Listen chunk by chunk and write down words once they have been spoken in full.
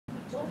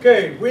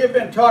Okay, we have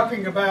been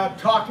talking about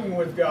talking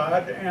with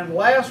God, and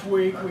last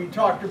week we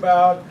talked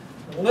about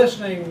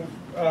listening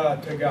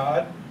to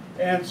God.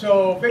 And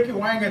so Vicki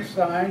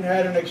Wangenstein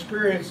had an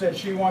experience that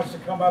she wants to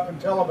come up and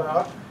tell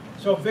about.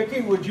 So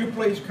Vicki, would you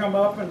please come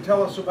up and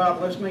tell us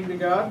about listening to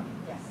God?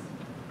 Yes.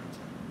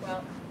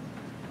 Well,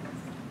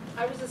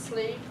 I was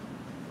asleep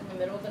in the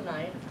middle of the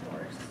night, of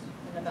course,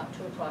 and about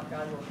 2 o'clock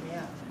God woke me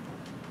up.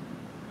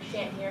 You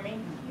can't hear me?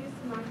 Use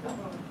the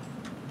microphone.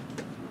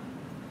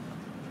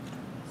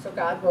 So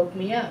God woke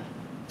me up,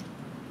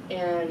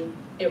 and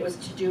it was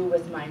to do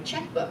with my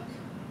checkbook.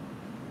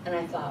 And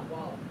I thought,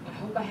 well, I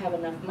hope I have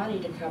enough money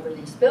to cover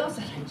these bills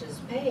that I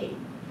just paid.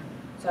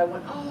 So I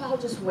went, oh, I'll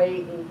just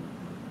wait,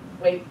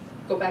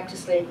 go back to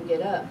sleep and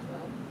get up.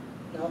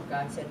 Well, no,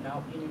 God said,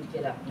 no, you need to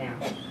get up now.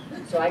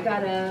 So I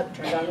got up,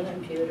 turned on the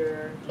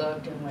computer,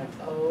 looked, and went,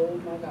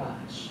 oh my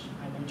gosh,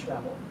 I'm in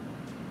trouble.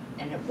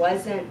 And it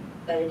wasn't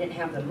that I didn't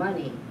have the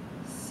money.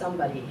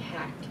 Somebody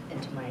hacked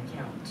into my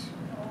account.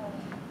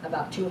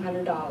 About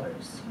 $200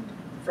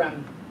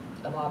 from,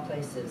 of all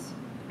places,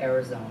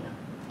 Arizona.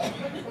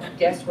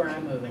 Guess where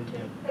I'm moving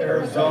to?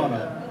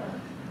 Arizona.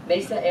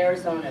 Mesa,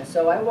 Arizona.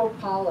 So I woke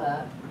Paul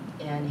up,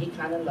 and he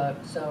kind of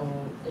looked. So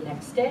the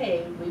next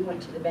day, we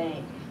went to the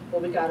bank.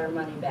 Well, we got our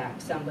money back.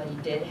 Somebody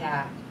did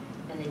hack,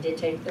 and they did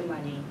take the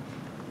money.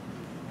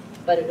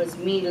 But it was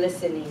me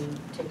listening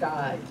to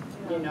God.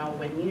 You know,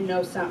 when you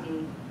know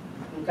something,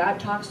 when God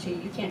talks to you,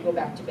 you can't go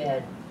back to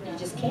bed. You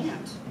just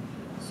can't.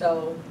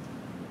 So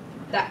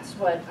that's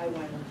what I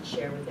wanted to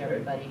share with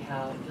everybody,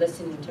 how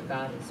listening to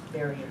God is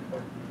very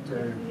important.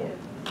 Very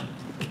important.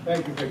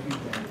 Thank you, Vicki.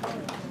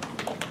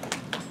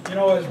 You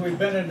know, as we've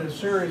been in this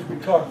series, we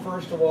talked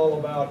first of all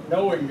about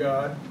knowing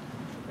God,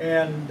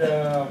 and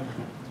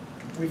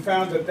we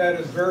found that that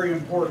is very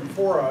important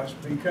for us,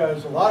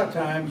 because a lot of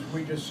times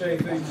we just say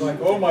things like,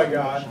 oh my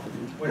God,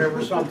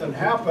 whenever something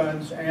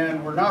happens,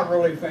 and we're not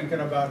really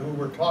thinking about who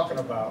we're talking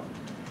about.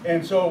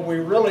 And so we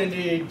really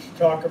need to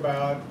talk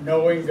about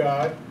knowing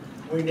God.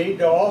 We need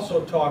to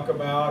also talk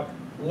about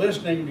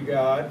listening to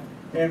God,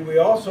 and we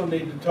also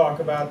need to talk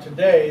about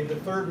today, the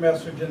third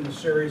message in the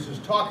series is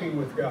talking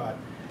with God.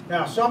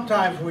 Now,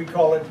 sometimes we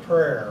call it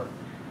prayer.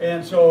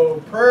 And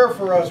so prayer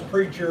for us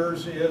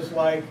preachers is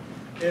like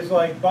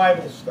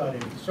Bible study.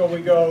 So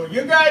we go,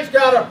 you guys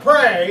got to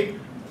pray.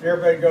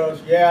 Everybody goes,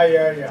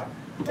 yeah.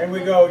 And we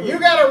go, you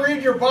got to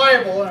read your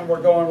Bible. And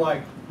we're going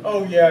like,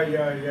 oh,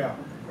 yeah.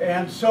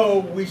 And so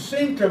we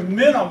seem to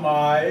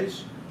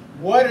minimize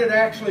what it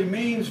actually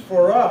means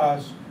for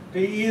us to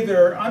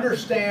either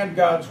understand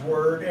God's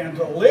Word and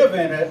to live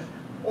in it,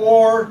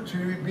 or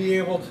to be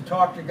able to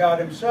talk to God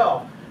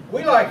Himself.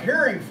 We like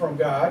hearing from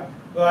God,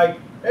 like,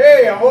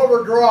 hey, I'm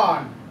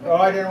overdrawn. Oh,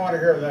 I didn't want to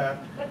hear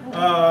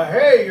that.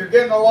 Hey, you're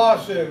getting a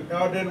lawsuit.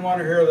 No, I didn't want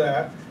to hear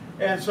that.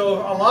 And so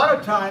a lot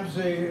of times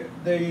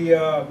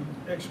the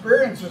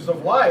experiences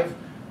of life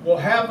will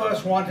have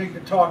us wanting to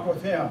talk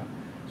with Him.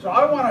 So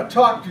I want to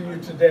talk to you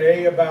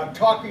today about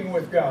talking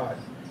with God.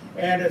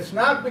 And it's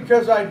not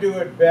because I do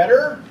it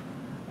better.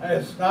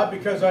 It's not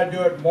because I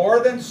do it more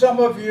than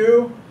some of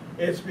you.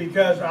 It's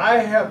because I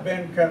have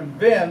been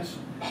convinced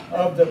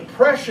of the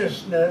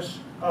preciousness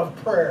of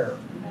prayer.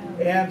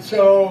 And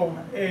so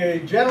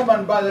a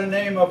gentleman by the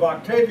name of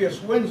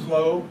Octavius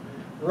Winslow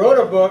wrote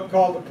a book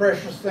called The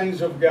Precious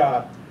Things of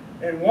God.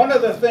 And one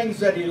of the things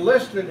that he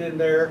listed in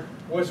there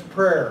was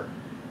prayer.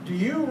 Do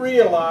you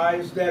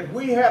realize that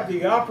we have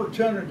the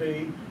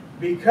opportunity,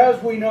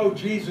 because we know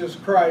Jesus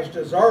Christ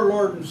as our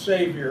Lord and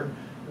Savior,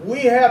 we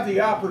have the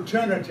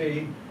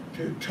opportunity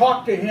to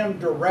talk to Him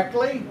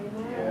directly?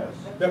 Yes.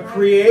 The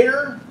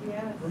Creator?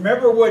 Yes.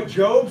 Remember what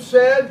Job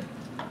said?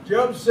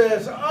 Job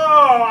says, oh,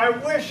 I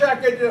wish I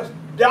could just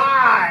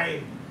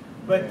die.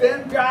 But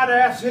then God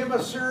asks him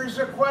a series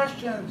of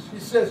questions. He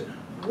says,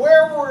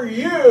 where were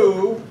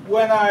you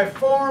when I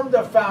formed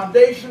the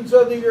foundations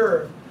of the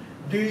earth?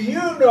 Do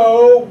you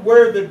know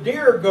where the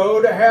deer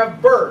go to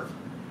have birth?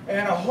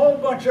 And a whole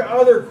bunch of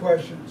other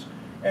questions.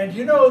 And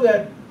you know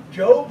that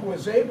Job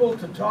was able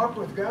to talk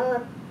with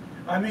God?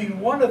 I mean,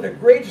 one of the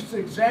greatest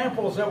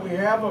examples that we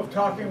have of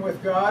talking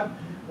with God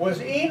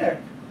was Enoch.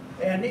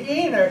 And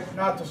Enoch,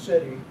 not the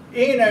city,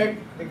 Enoch,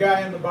 the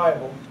guy in the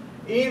Bible,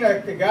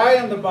 Enoch, the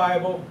guy in the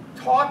Bible,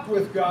 talked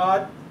with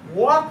God,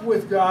 walked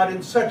with God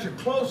in such a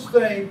close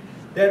thing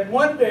that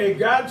one day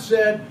God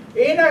said,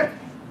 Enoch,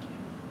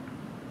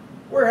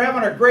 we're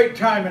having a great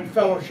time in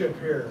fellowship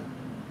here.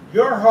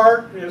 Your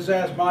heart is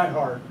as my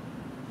heart.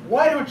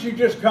 Why don't you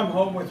just come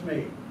home with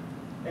me?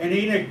 And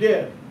Enoch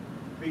did,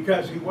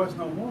 because he was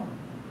no more.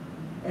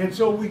 And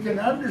so we can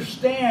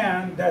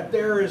understand that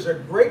there is a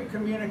great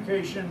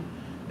communication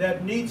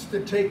that needs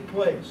to take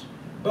place.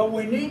 But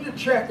we need to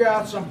check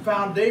out some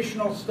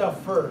foundational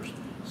stuff first.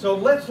 So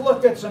let's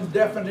look at some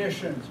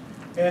definitions.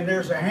 And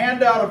there's a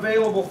handout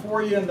available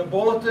for you in the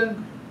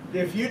bulletin.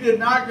 If you did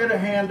not get a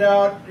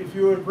handout, if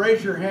you would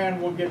raise your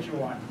hand, we'll get you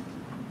one.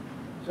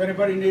 Does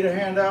anybody need a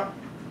handout?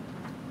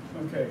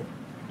 Okay.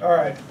 All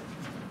right.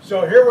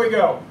 So here we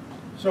go.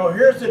 So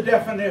here's the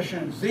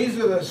definitions. These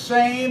are the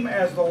same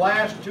as the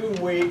last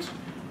 2 weeks,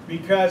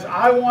 because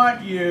I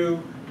want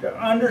you to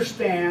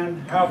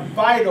understand how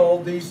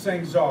vital these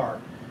things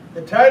are.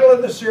 The title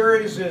of the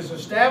series is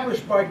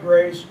Established by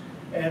Grace,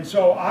 and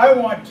so I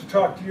want to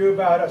talk to you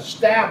about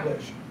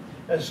established.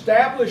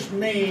 Established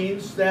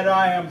means that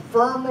I am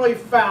firmly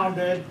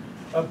founded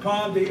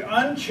upon the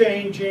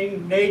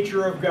unchanging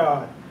nature of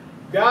God.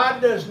 God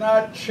does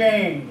not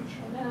change.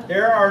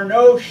 There are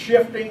no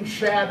shifting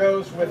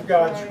shadows with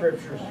God,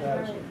 Scripture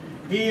says.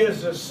 He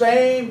is the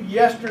same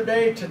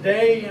yesterday,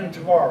 today, and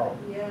tomorrow.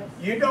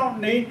 You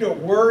don't need to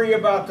worry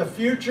about the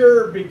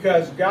future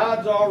because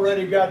God's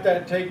already got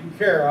that taken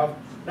care of.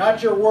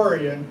 Not your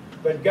worrying,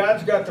 but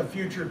God's got the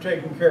future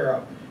taken care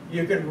of.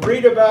 You can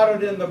read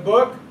about it in the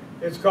book.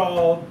 It's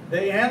called,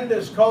 the end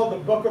is called the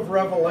Book of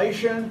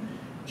Revelation.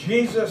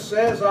 Jesus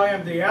says, I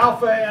am the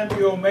Alpha and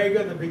the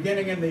Omega, the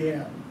beginning and the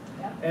end.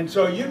 And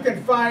so you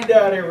can find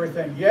out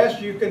everything.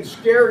 Yes, you can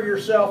scare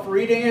yourself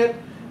reading it,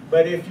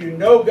 but if you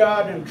know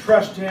God and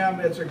trust Him,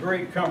 it's a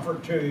great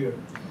comfort to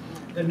you.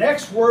 The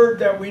next word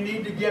that we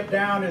need to get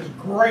down is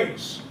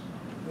grace.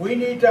 We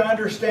need to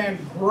understand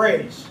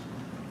grace.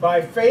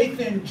 By faith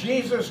in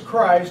Jesus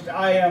Christ,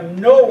 I am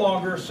no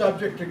longer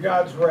subject to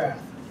God's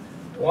wrath.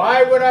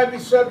 Why would I be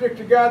subject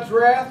to God's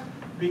wrath?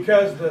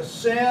 Because the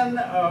sin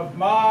of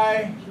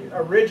my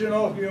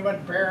original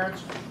human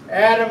parents,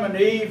 Adam and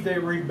Eve, they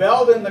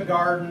rebelled in the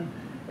garden,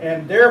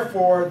 and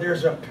therefore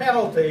there's a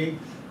penalty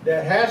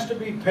that has to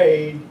be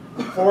paid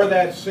for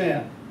that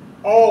sin.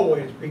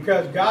 Always,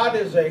 because God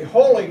is a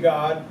holy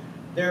God,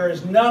 there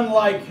is none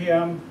like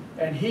Him,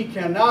 and He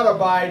cannot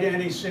abide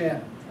any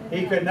sin.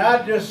 He could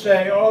not just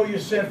say, oh, you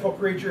sinful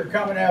creature,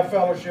 come and have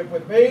fellowship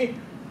with me.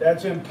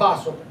 That's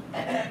impossible.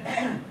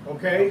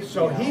 Okay,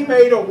 so He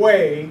made a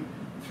way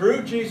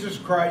through Jesus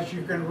Christ.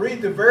 You can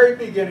read the very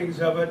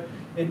beginnings of it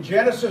in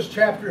Genesis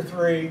chapter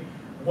 3,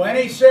 when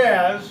He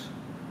says,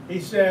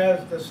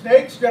 the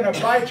snake's going to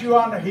bite you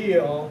on the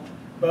heel,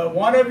 but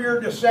one of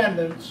your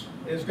descendants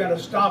is going to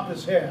stomp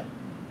his head.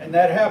 And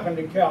that happened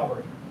in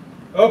Calvary.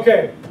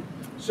 Okay,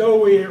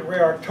 so we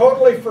are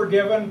totally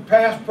forgiven,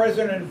 past,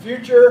 present, and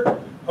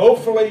future.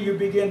 Hopefully you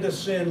begin to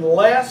sin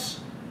less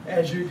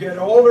as you get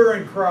older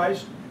in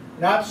Christ,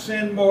 not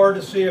sin more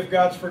to see if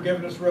God's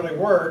forgiveness really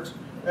works.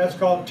 That's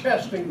called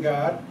testing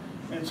God,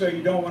 and so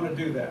you don't want to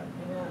do that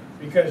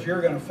because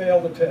you're going to fail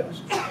the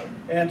test.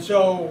 And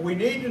so we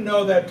need to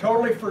know that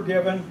totally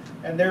forgiven,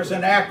 and there's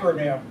an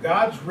acronym,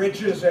 God's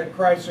riches at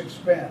Christ's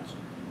expense.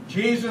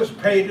 Jesus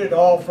paid it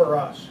all for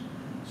us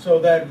so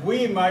that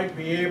we might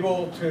be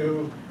able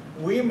to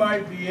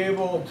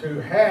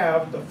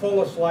have the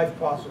fullest life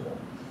possible.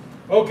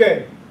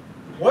 Okay,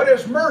 what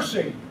is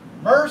mercy?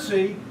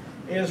 Mercy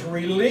is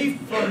relief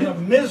from the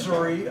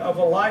misery of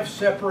a life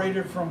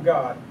separated from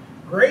God.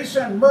 Grace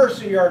and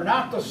mercy are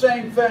not the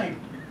same thing.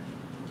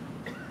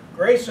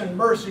 Grace and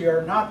mercy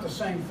are not the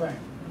same thing.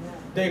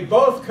 They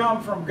both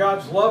come from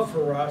God's love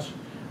for us,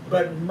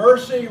 but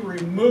mercy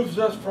removes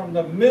us from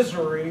the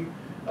misery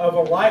of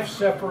a life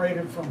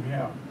separated from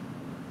Him.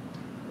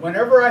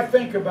 Whenever I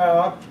think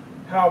about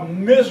how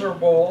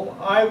miserable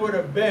I would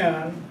have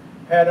been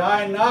had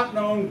I not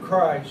known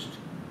Christ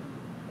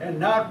and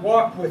not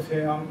walked with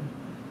Him,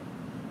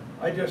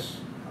 I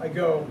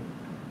go,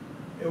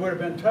 it would have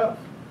been tough.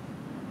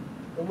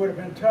 It would have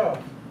been tough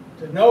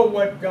to know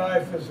what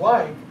life is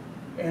like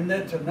and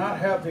then to not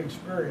have the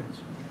experience.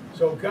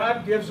 So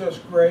God gives us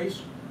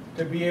grace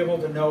to be able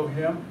to know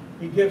Him.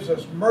 He gives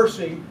us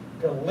mercy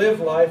to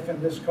live life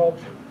in this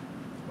culture.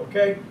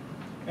 Okay?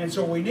 And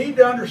so we need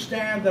to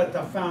understand that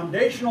the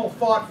foundational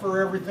thought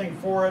for everything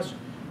for us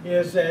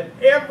is that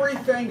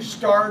everything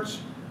starts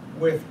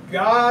with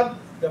God,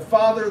 the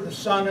Father, the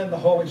Son, and the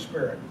Holy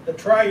Spirit, the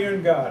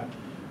triune God.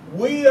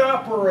 We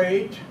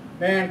operate,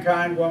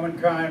 mankind,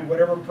 womankind,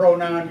 whatever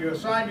pronoun you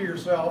assign to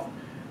yourself,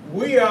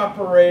 we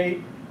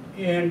operate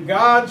in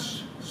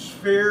God's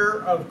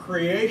sphere of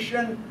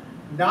creation,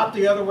 not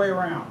the other way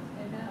around.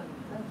 Amen.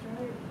 That's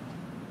right.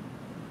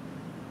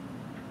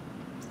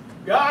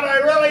 God, I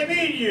really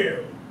need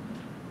you.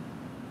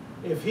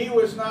 If He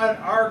was not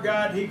our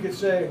God, He could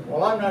say,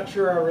 well, I'm not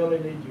sure I really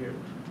need you.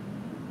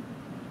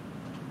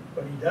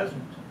 But He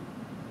doesn't.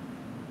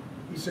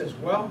 He says,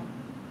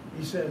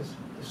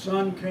 the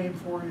Son came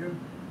for you.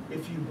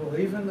 If you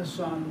believe in the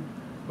Son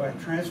by a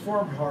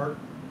transformed heart,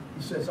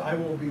 He says, I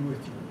will be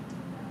with you.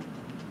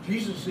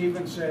 Jesus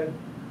even said,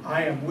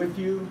 I am with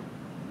you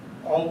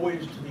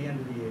always to the end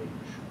of the age.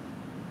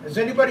 Has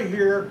anybody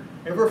here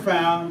ever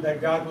found that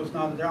God was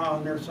not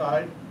on their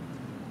side?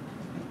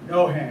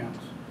 No hands.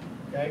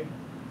 Okay?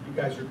 You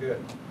guys are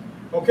good.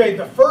 Okay,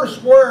 the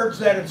first words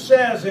that it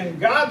says in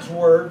God's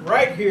Word,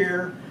 right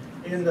here,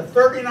 in the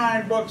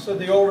 39 books of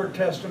the Old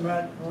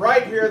Testament,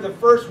 right here, the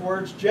first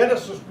words,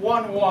 Genesis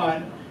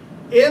 1:1,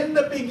 in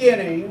the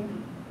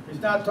beginning,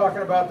 He's not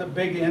talking about the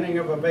big inning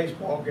of a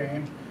baseball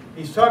game.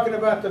 He's talking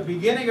about the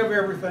beginning of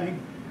everything.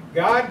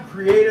 God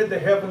created the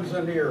heavens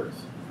and the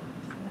earth.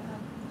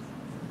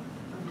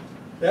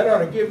 That ought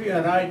to give you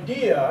an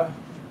idea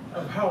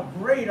of how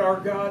great our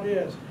God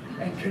is.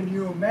 And can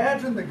you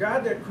imagine the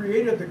God that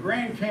created the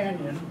Grand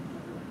Canyon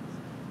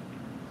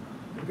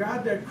The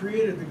God that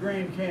created the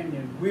Grand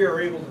Canyon, we are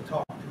able to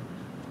talk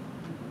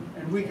to.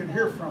 And we can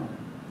hear from him.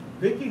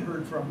 Vicki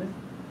heard from him.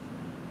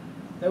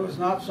 That was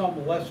not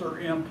some lesser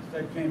imp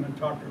that came and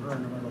talked to her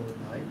in the middle of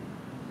the night.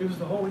 It was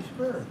the Holy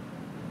Spirit.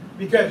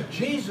 Because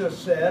Jesus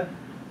said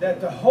that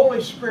the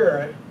Holy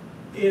Spirit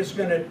is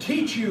going to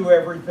teach you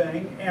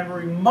everything and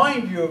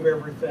remind you of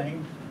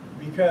everything,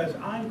 because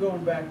I'm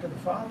going back to the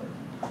Father.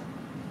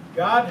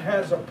 God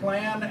has a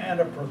plan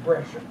and a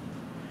progression.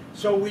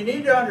 So we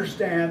need to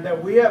understand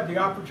that we have the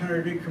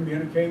opportunity to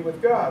communicate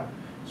with God.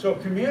 So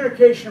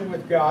communication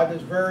with God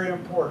is very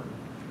important.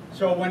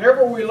 So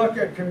whenever we look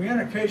at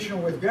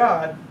communication with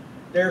God,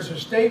 there's a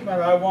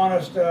statement I want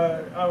us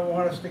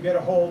to get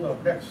a hold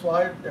of. Next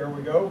slide. There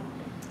we go.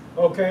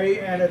 Okay,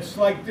 and it's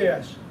like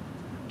this.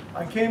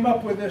 I came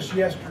up with this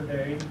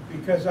yesterday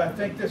because I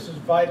think this is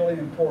vitally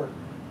important.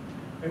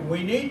 And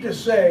we need to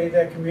say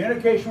that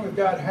communication with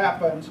God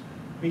happens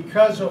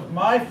because of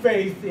my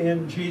faith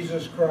in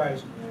Jesus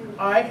Christ.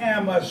 I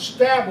am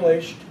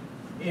established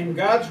in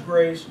God's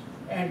grace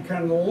and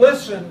can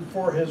listen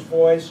for His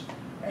voice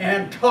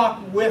and talk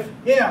with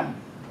Him.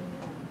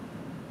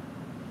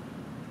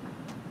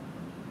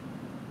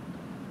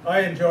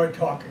 I enjoy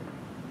talking.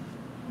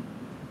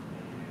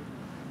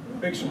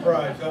 Big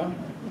surprise, huh?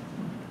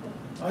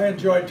 I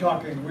enjoy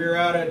talking. We were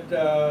out at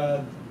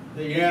the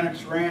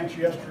Annex Ranch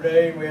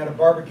yesterday, and we had a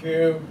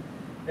barbecue,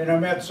 and I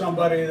met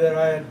somebody that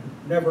I had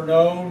never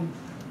known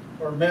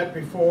or met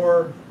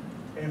before,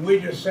 and we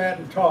just sat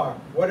and talked.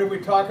 What did we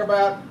talk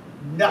about?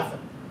 Nothing.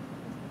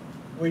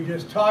 We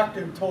just talked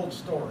and told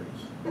stories.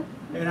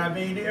 And I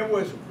mean, it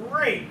was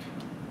great.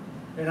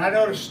 And I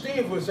noticed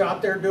Steve was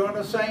out there doing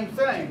the same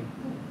thing.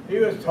 He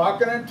was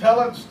talking and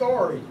telling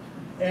stories.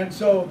 And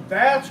so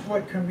that's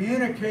what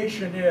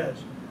communication is.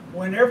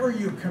 Whenever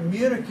you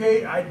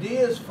communicate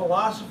ideas,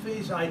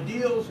 philosophies,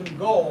 ideals, and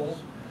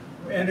goals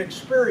and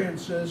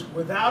experiences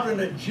without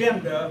an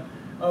agenda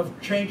of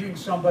changing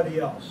somebody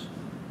else.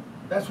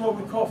 That's what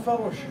we call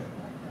fellowship.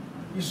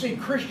 You see,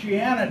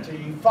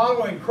 Christianity,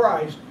 following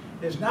Christ,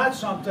 is not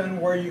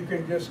something where you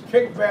can just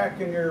kick back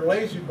in your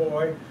lazy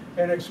boy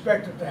and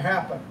expect it to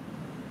happen.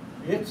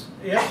 It's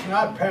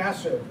not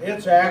passive,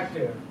 it's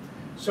active.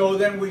 So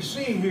then we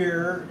see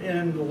here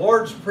in the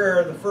Lord's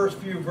Prayer, the first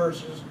few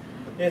verses,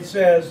 it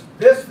says,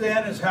 this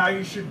then is how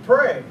you should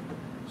pray.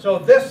 So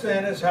this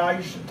then is how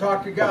you should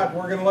talk to God.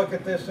 We're going to look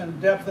at this in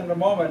depth in a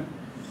moment.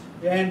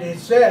 And it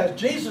says,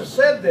 Jesus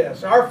said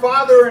this, our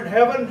Father in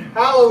heaven,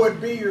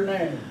 hallowed be your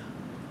name.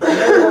 In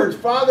other words,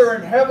 Father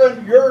in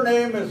heaven, your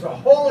name is the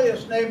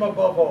holiest name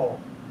above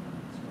all.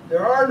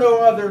 There are no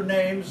other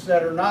names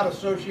that are not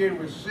associated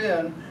with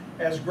sin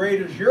as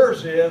great as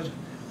yours is,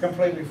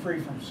 completely free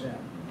from sin.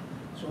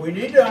 So we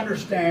need to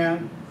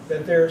understand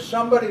that there's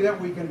somebody that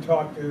we can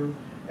talk to,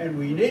 and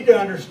we need to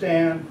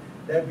understand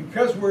that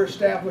because we're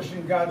established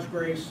in God's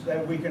grace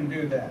that we can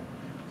do that.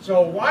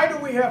 So why do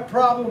we have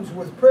problems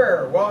with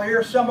prayer? Well,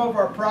 here's some of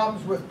our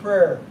problems with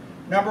prayer.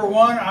 Number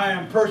one, I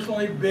am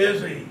personally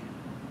busy.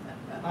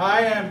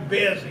 I am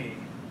busy.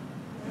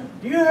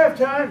 Do you have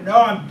time? No,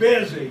 I'm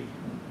busy.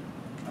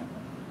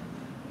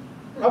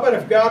 How about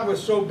if God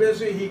was so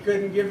busy He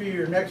couldn't give you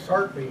your next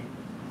heartbeat?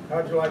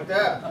 How'd you like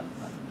that?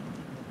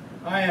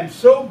 I am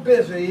so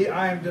busy,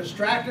 I am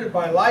distracted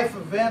by life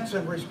events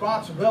and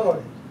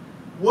responsibilities.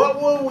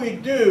 What will we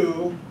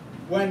do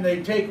when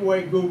they take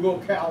away Google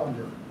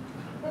Calendar?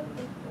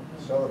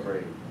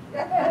 Celebrate.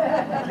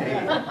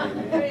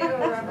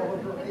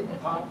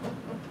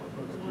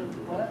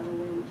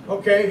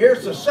 Okay,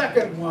 here's the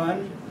second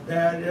one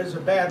that is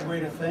a bad way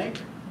to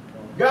think.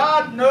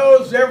 God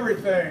knows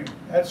everything.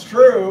 That's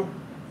true.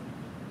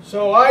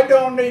 So I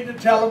don't need to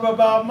tell Him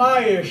about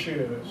my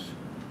issues.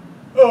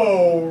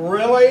 Oh,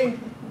 really?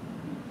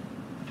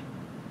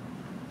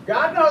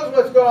 God knows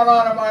what's going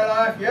on in my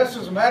life. Yes,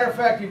 as a matter of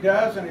fact, He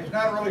does, and He's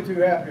not really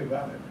too happy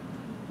about it.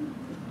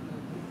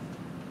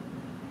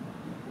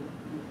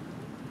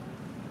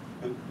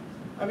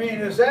 I mean,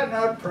 is that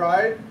not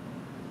pride?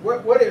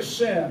 What is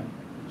sin?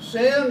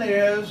 Sin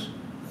is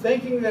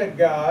thinking that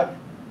God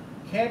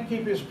can't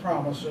keep His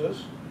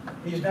promises,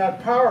 He's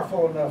not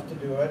powerful enough to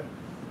do it,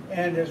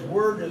 and His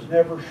word is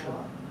never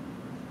sure.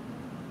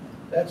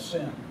 That's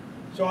sin.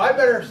 So I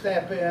better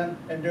step in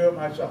and do it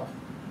myself.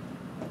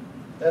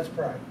 That's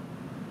pride.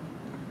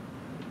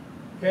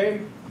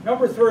 Okay,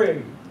 number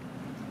three.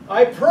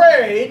 I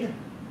prayed,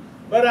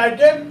 but I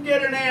didn't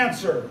get an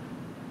answer.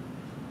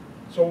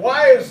 So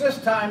why is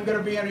this time going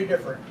to be any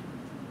different?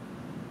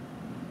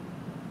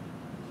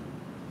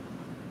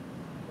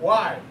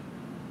 Why?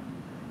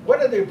 What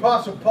did the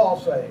Apostle Paul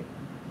say?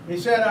 He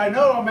said, I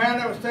know a man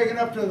that was taken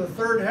up to the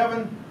third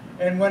heaven,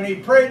 and when he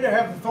prayed to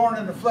have the thorn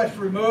in the flesh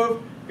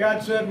removed,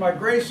 God said, my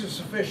grace is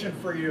sufficient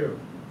for you.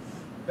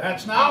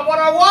 That's not what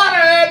I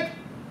wanted!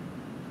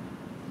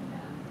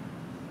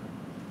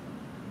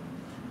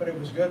 But it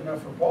was good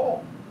enough for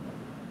Paul.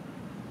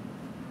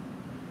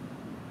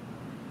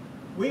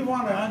 We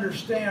want to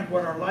understand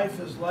what our life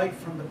is like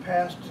from the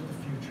past to the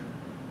future.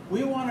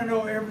 We want to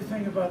know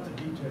everything about the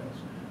details.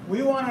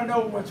 We want to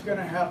know what's going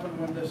to happen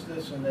when this,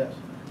 and this.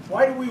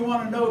 Why do we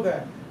want to know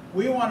that?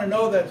 We want to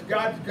know that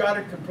God's got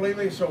it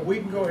completely so we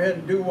can go ahead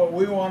and do what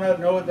we want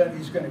to know that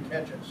He's going to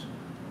catch us.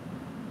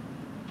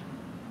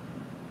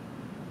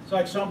 It's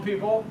like some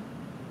people,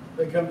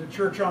 they come to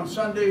church on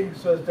Sunday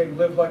so that they can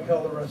live like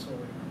hell the rest of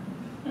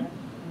the week.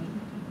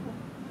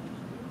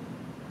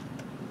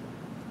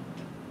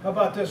 How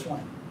about this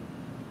one?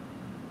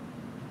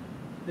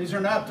 These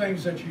are not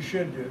things that you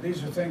should do.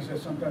 These are things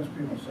that sometimes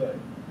people say.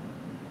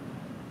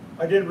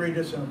 I didn't read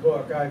this in a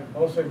book. I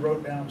mostly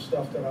wrote down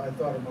stuff that I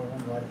thought in my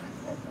own life.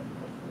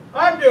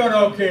 I'm doing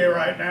okay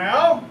right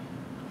now.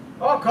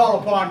 I'll call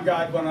upon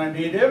God when I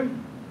need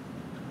Him.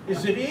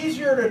 Is it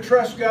easier to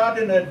trust God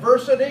in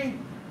adversity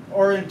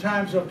or in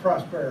times of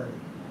prosperity?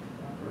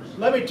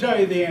 Let me tell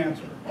you the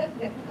answer.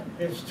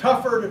 It's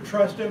tougher to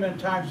trust Him in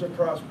times of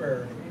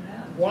prosperity.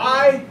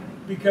 Why?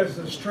 Because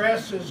the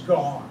stress is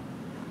gone.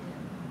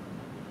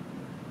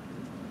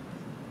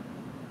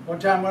 One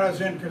time when I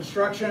was in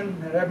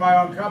construction and had my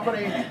own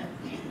company,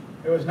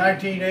 it was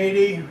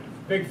 1980,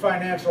 big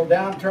financial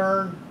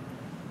downturn.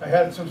 I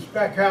had some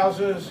spec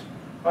houses.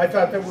 I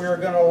thought that we were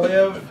going to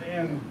live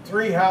in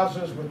 3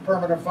 houses with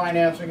permanent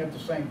financing at the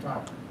same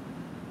time.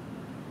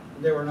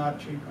 They were not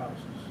cheap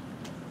houses.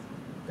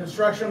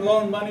 Construction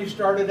loan money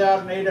started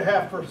out at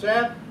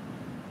 8.5%,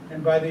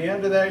 and by the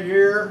end of that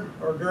year,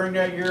 or during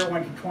that year, it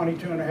went to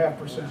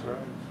 22.5%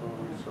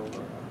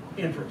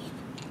 interest.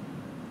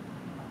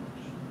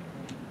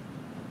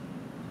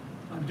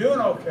 I'm doing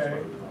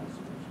okay.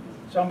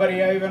 Somebody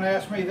even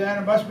asked me then,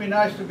 it must be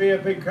nice to be a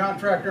big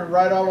contractor and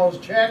write all those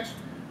checks.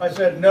 I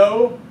said,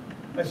 no.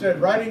 I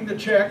said, writing the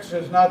checks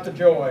is not the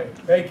joy.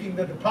 Making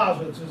the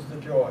deposits is the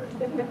joy.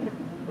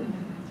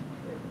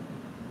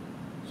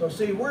 So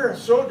see, we're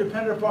so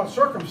dependent upon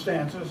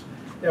circumstances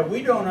that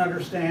we don't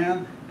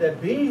understand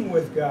that being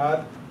with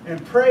God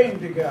and praying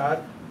to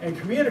God and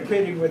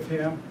communicating with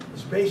Him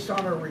is based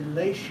on a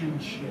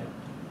relationship.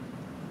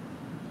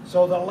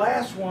 So the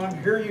last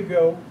one, here you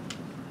go.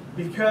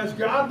 Because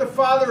God the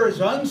Father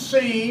is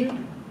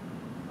unseen,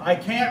 I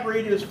can't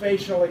read His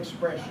facial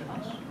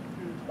expressions.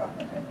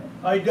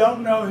 I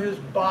don't know His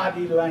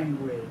body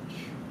language.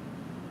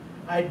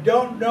 I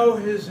don't know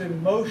His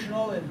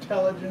emotional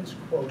intelligence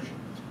quotient.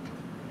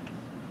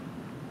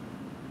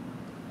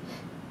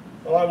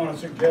 Well, I want to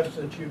suggest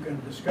that you can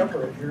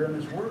discover it here in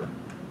His Word.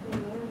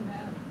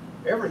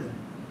 Everything.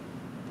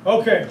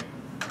 Okay.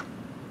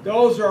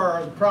 Those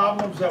are the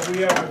problems that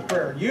we have with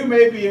prayer. You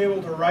may be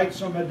able to write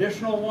some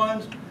additional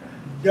ones.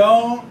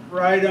 Don't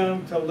write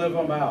them to live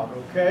them out,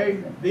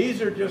 okay?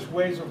 These are just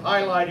ways of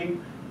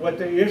highlighting what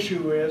the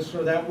issue is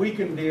so that we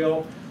can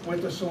deal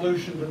with the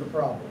solution to the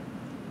problem.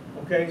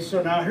 Okay,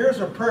 so now here's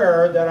a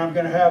prayer that I'm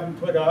going to have them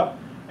put up,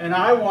 and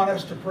I want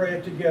us to pray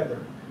it together.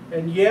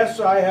 And yes,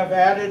 I have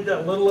added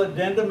a little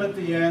addendum at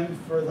the end,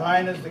 for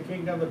thine is the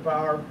kingdom, the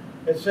power,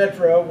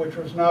 etc., which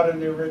was not in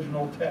the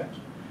original text.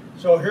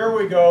 So here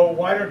we go.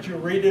 Why don't you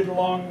read it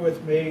along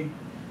with me?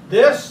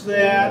 This,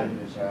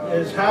 then,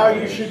 is how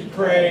you should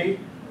pray.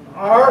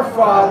 Our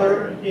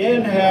Father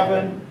in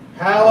heaven,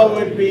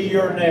 hallowed be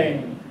your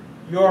name.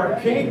 Your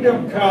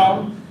kingdom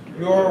come,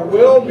 your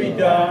will be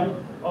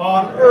done,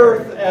 on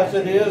earth as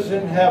it is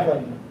in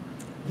heaven.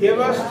 Give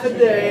us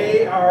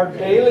today our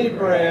daily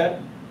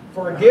bread.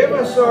 Forgive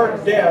us our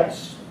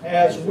debts,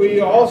 as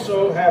we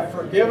also have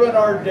forgiven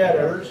our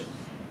debtors.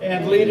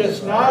 And lead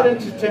us not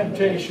into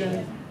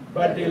temptation,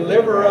 but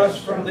deliver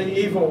us from the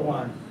evil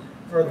one.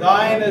 For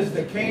thine is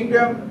the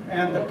kingdom,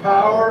 and the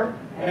power,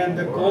 and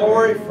the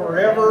glory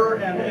forever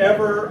and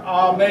ever.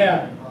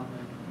 Amen.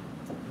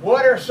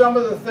 What are some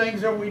of the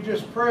things that we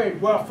just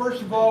prayed? Well,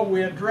 first of all,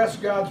 we address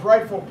God's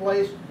rightful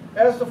place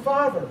as the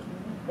Father.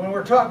 When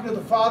we're talking to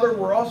the Father,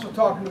 we're also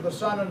talking to the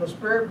Son and the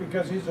Spirit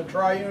because He's a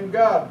triune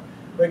God.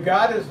 But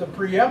God is the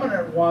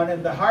preeminent one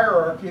in the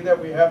hierarchy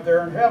that we have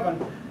there in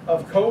heaven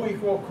of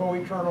co-equal,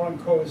 co-eternal, and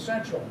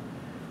co-essential.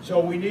 So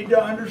we need to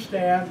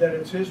understand that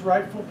it's His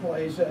rightful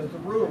place as the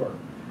ruler.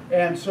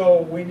 And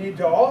so we need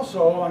to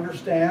also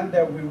understand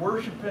that we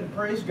worship and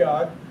praise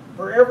God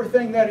for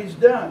everything that He's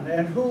done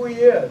and who He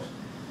is.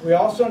 We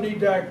also need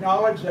to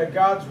acknowledge that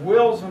God's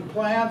wills and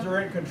plans are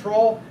in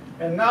control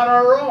and not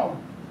our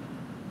own.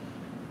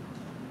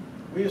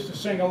 We used to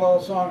sing a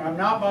little song, I'm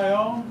not my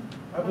own,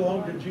 I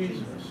belong to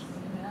Jesus.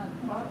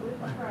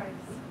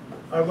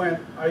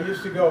 I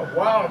used to go,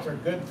 wow, it's a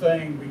good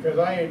thing because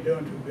I ain't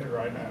doing too good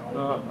right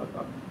now.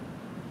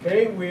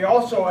 Okay, we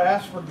also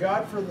ask for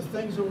God for the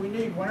things that we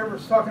need. Whenever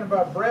it's talking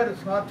about bread,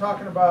 it's not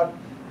talking about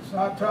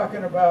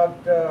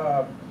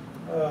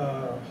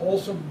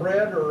wholesome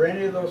bread or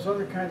any of those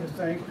other kinds of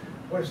things.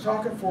 What it's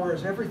talking for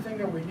is everything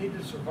that we need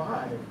to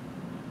survive.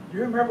 Do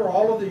you remember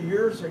all of the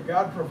years that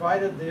God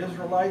provided the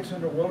Israelites in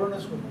the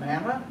wilderness with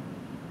manna?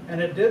 And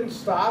it didn't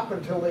stop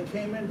until they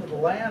came into the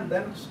land,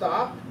 then it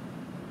stopped.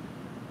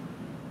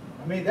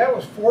 I mean, that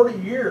was 40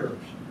 years.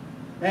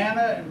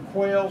 Manna and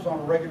quails on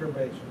a regular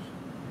basis.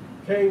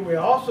 Okay, we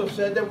also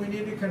said that we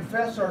need to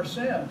confess our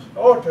sins.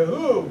 Oh, to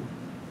who?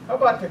 How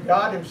about to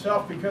God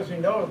Himself, because He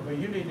knows, but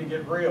you need to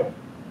get real.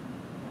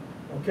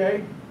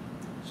 Okay?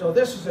 So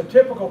this is a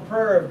typical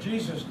prayer of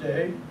Jesus'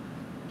 day.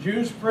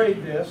 Jews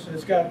prayed this.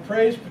 It's got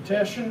praise,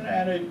 petition,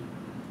 and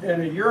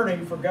a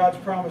yearning for God's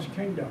promised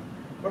kingdom.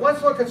 But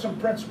let's look at some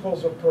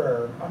principles of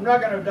prayer. I'm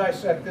not going to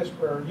dissect this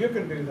prayer. You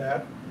can do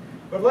that.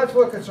 But let's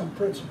look at some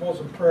principles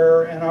of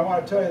prayer, and I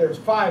want to tell you there's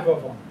 5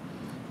 of them.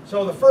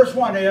 So the first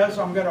one is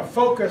I'm going to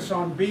focus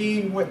on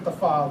being with the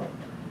Father.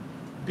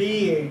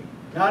 Being,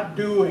 not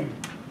doing.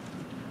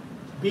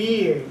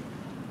 Being.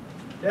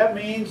 That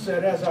means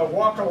that as I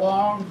walk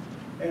along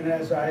and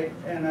as I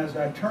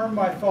turn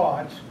my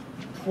thoughts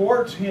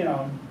towards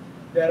Him,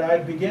 that I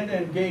begin to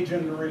engage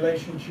in the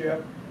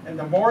relationship. And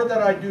the more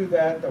that I do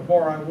that, the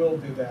more I will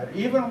do that.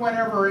 Even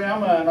whenever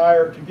Emma and I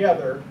are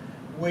together,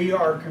 we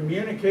are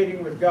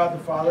communicating with God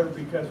the Father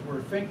because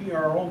we're thinking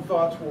our own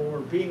thoughts while we're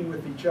being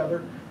with each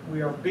other.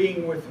 We are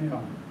being with Him.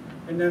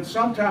 And then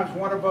sometimes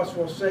one of us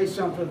will say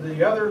something to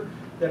the other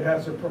that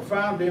has a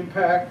profound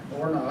impact,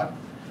 or not,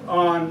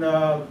 on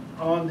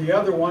the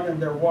other one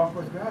and their walk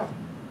with God.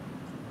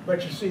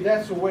 But you see,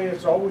 that's the way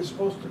it's always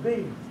supposed to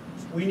be.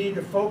 We need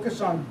to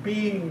focus on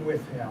being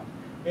with Him.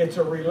 It's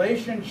a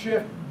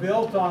relationship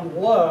built on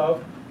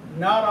love,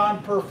 not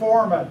on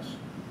performance.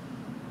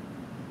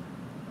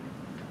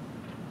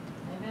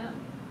 Amen.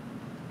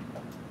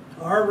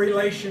 Our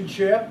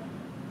relationship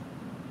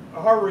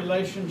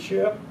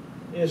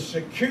is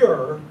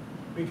secure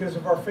because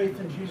of our faith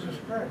in Jesus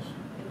Christ.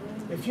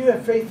 If you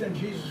have faith in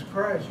Jesus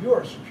Christ, you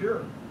are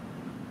secure.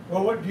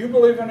 Well, what, do you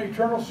believe in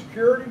eternal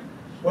security?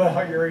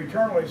 Well, you're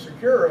eternally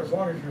secure as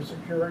long as you're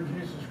secure in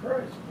Jesus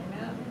Christ.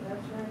 Amen.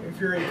 That's right. If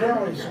you're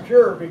eternally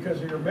secure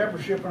because of your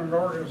membership in an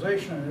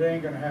organization, it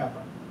ain't going to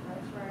happen.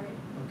 That's right.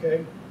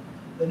 Okay?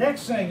 The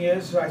next thing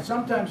is, I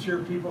sometimes hear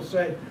people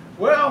say,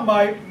 well,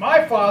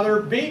 my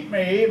father beat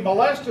me,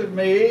 molested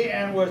me,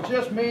 and was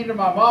just mean to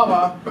my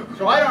mama,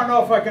 so I don't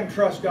know if I can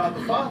trust God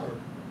the Father.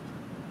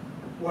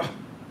 Well,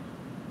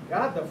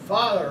 God the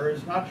Father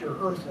is not your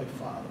earthly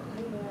father.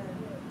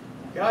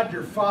 God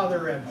your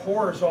Father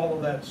abhors all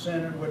of that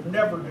sin and would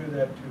never do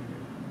that to you.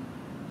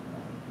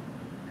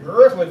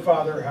 Your earthly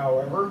father,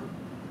 however,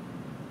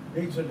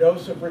 needs a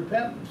dose of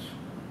repentance.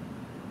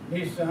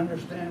 Needs to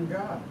understand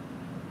God.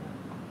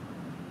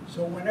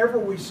 So whenever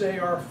we say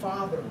our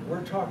Father,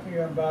 we're talking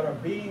about a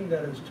being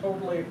that is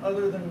totally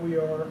other than we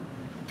are,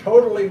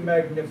 totally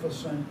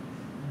magnificent,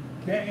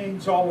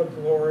 gains all the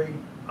glory,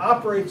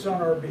 operates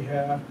on our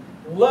behalf,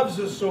 loves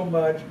us so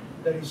much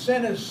that He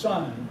sent His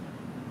Son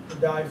to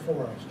die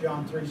for us.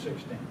 John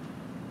 3:16.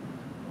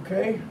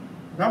 Okay?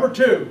 Number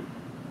 2.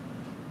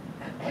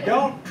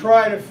 Don't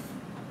try to,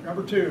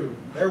 number 2,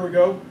 there we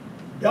go.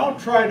 Don't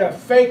try to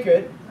fake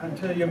it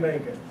until you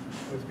make it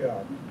with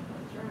God.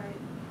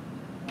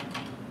 That's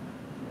right.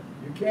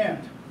 You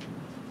can't.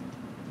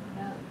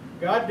 Yeah.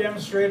 God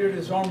demonstrated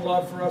His own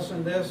love for us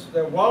in this,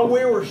 that while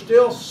we were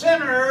still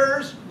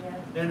sinners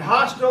Yeah. and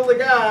hostile to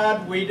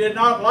God, we did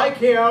not like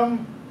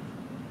Him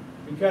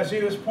because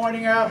He was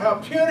pointing out how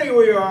puny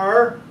we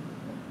are.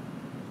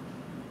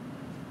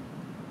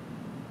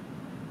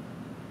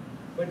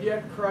 But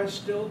yet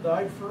Christ still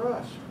died for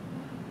us.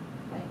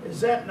 Is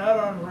that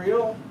not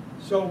unreal?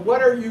 So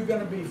what are you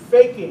going to be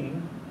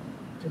faking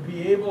to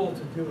be able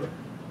to do it?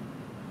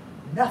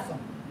 Nothing.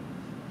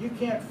 You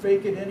can't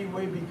fake it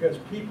anyway because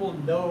people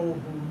know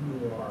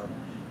who you are.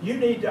 You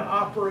need to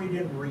operate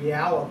in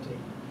reality.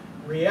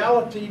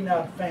 Reality,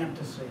 not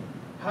fantasy.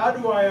 How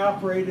do I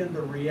operate in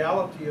the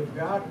reality of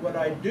God? What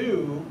I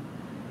do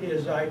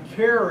is I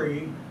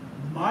carry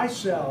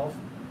myself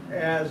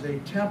as a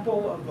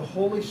temple of the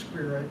Holy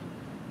Spirit,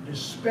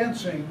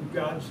 dispensing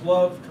God's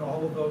love to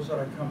all of those that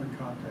I come in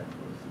contact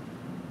with.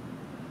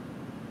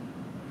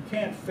 You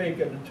can't fake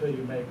it until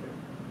you make it.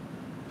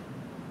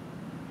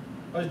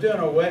 I was doing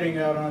a wedding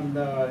out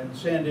in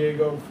San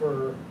Diego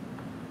for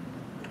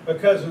a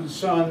cousin's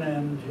son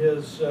and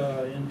his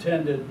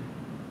intended,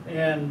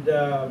 and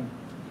the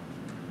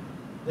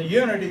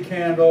unity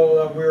candle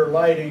that we were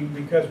lighting,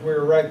 because we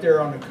were right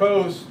there on the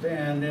coast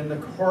and in the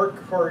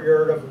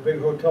courtyard of a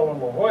big hotel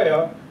in La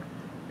Jolla,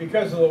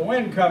 because of the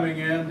wind coming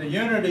in, the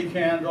unity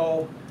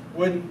candle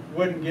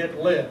wouldn't get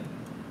lit.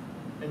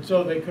 And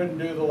so they couldn't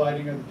do the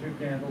lighting of the 2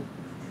 candles.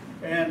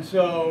 And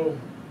so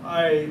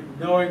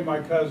knowing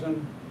my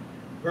cousin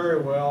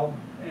very well,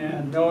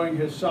 and knowing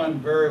his son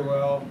very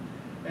well,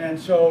 and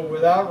so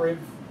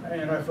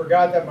and I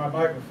forgot that my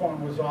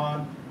microphone was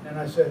on, and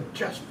I said,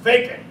 just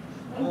fake it.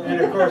 And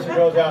of course it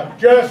goes out,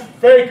 just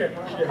fake it.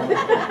 You know.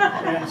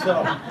 And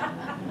so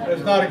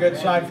it's not a good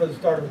sign for the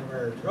start of the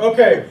marriage.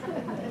 Okay.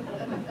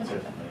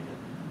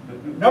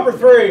 Number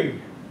 3,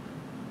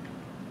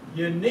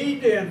 you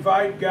need to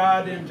invite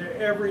God into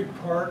every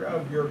part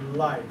of your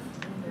life.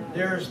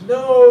 There's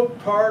no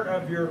part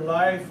of your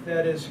life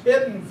that is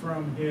hidden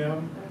from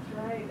Him.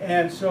 That's right.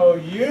 And so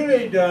you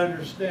need to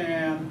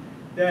understand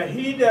that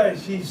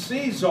He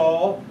sees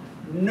all,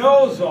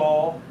 knows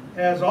all,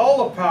 has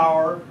all the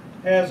power,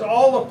 has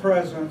all the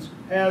presence,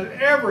 has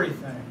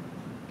everything.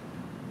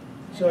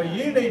 So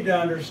you need to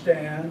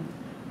understand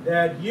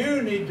that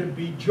you need to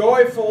be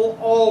joyful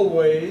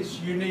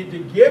always. You need to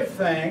give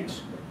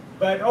thanks.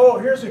 But, oh,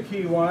 here's a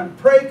key one.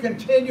 Pray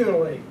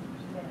continually.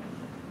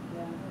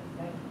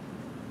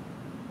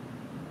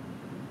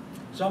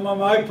 Some of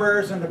my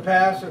prayers in the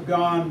past have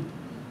gone,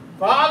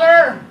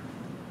 Father,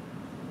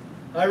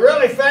 I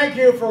really thank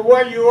you for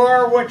what you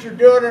are, what you're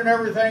doing, and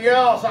everything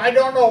else. I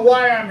don't know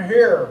why I'm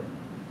here.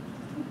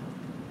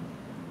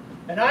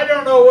 And I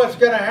don't know what's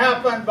going to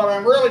happen, but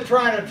I'm really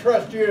trying to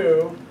trust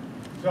you.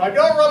 So I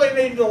don't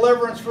really need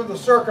deliverance from the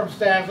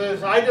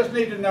circumstances. I just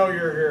need to know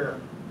you're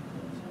here.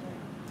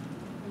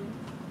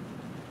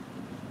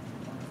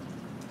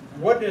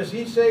 And what does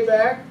he say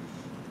back?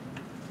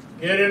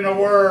 Get in the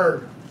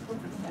Word.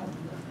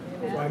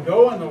 So I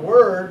go in the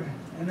Word,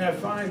 and I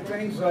find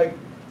things like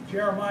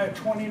Jeremiah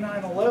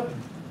 29:11.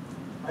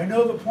 I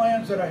know the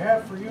plans that I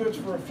have for you, it's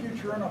for a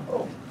future and a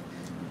hope.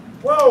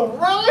 Whoa,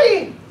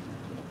 really?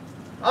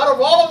 Out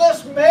of all of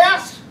this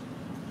mess?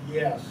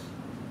 Yes.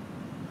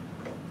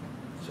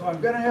 So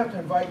I'm going to have to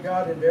invite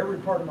God into every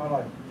part of my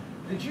life.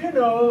 Did you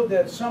know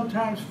that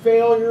sometimes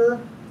failure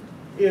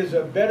is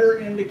a better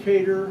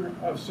indicator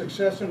of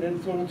success and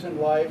influence in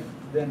life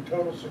than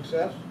total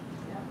success?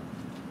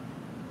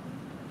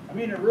 I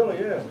mean, it really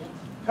is.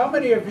 How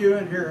many of you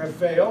in here have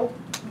failed?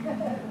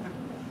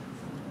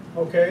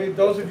 Okay,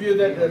 those of you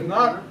that did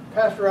not,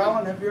 Pastor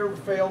Allen, have you ever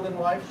failed in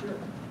life?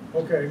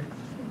 Okay,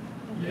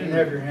 you didn't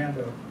have your hand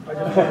up. I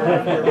just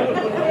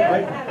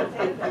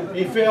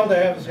he failed to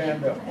have his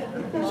hand up.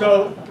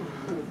 So,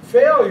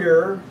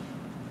 failure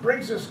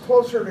brings us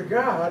closer to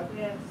God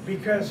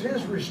because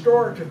His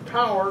restorative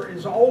power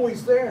is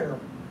always there.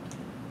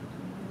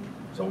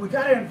 So we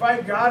got to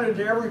invite God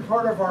into every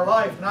part of our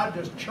life, not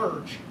just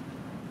church.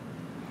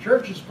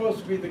 Church is supposed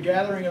to be the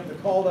gathering of the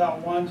called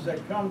out ones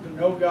that come to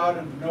know God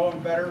and to know Him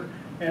better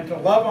and to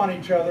love on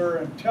each other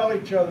and tell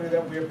each other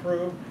that we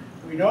approve.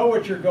 We know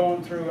what you're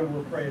going through and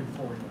we're praying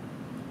for you.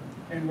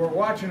 And we're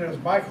watching, as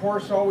Mike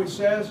Horst always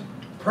says,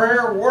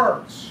 prayer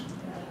works.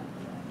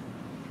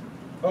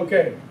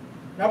 Okay,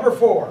 number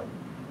 4.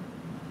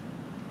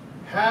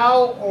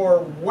 How or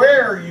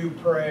where you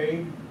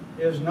pray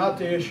is not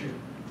the issue.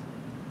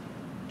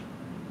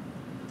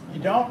 You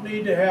don't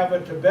need to have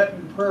a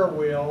Tibetan prayer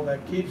wheel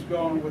that keeps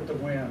going with the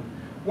wind.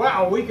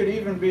 Wow, we could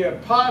even be a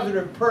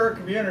positive prayer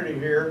community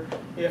here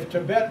if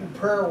Tibetan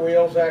prayer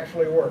wheels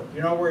actually work.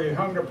 You know, where you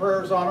hung the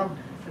prayers on them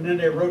and then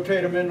they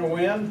rotate them in the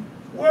wind?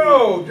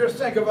 Whoa, just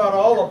think about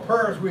all the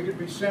prayers we could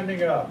be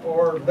sending up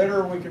or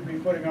litter we could be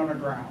putting on the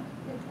ground.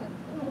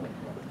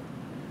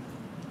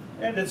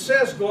 And it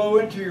says go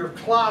into your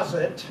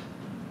closet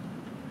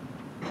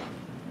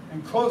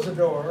and close the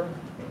door,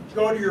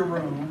 go to your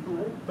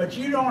room, but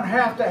you don't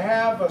have to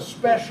have a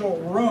special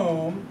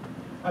room.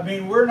 I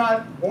mean, we're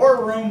not,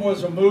 War Room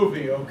was a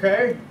movie,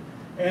 okay?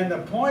 And the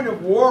point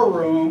of War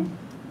Room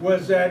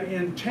was that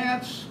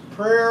intense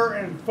prayer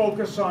and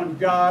focus on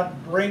God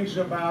brings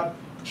about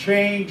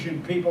change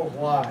in people's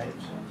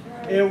lives.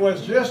 It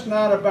was just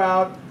not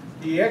about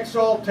the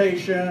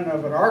exaltation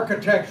of an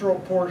architectural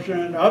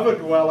portion of a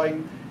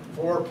dwelling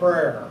for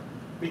prayer.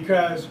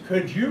 Because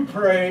could you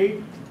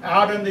pray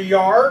out in the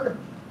yard?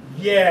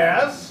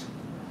 Yes.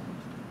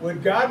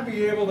 Would God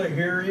be able to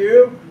hear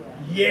you?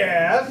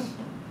 Yes.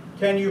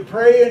 Can you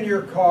pray in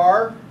your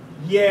car?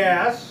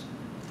 Yes.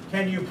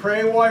 Can you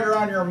pray while you're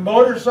on your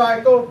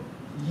motorcycle?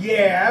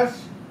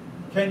 Yes.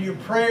 Can you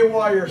pray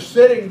while you're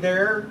sitting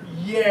there?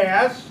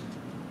 Yes.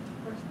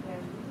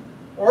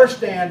 Or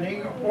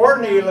standing, or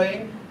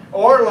kneeling,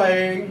 or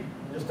laying.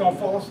 Just don't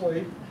fall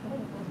asleep.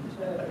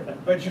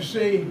 But you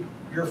see,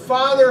 your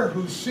Father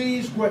who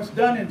sees what's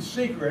done in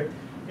secret,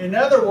 in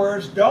other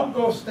words, don't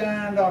go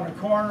stand on the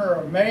corner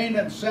of Main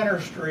and Center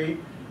Street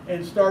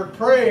and start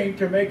praying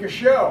to make a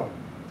show.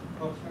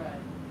 That's right.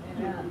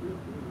 Amen.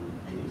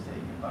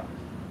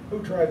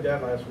 Who tried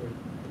that last week?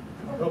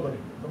 Nobody.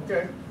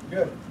 Okay,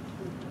 good.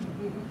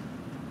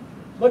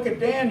 Look at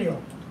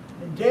Daniel.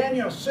 In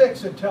Daniel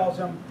 6 it tells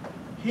him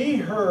he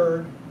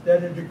heard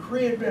that a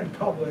decree had been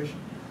published,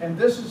 and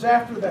this is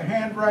after the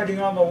handwriting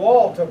on the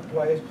wall took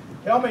place.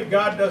 Tell me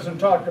God doesn't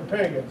talk to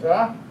pagans,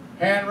 huh?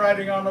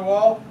 Handwriting on the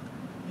wall.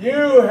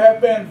 You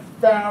have been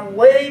found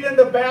weighed in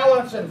the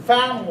balance and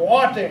found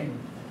wanting.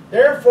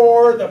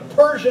 Therefore, the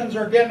Persians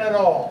are getting it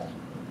all.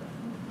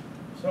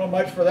 So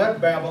much for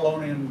that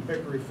Babylonian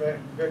victory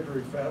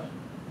fest.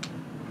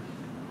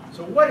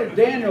 So what did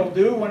Daniel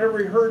do whenever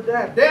he heard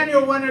that?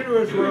 Daniel went into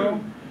his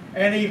room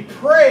and he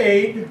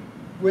prayed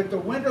with the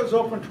windows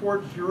open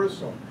towards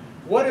Jerusalem.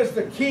 What is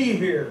the key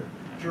here?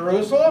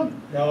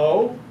 Jerusalem?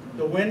 No.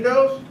 The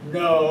windows?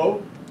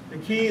 No. The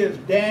key is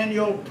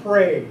Daniel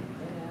prayed.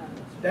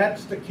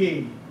 That's the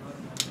key.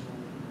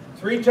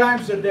 3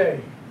 times a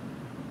day.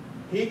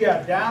 He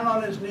got down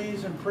on his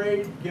knees and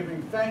prayed,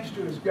 giving thanks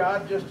to his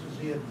God just as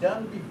he had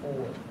done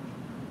before.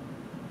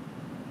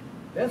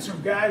 Then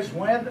some guys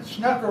went and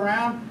snuck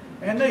around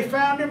and they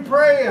found him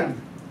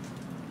praying.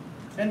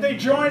 And they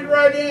joined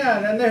right in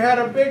and they had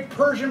a big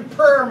Persian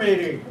prayer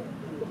meeting.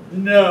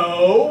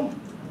 No.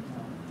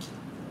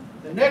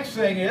 The next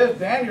thing is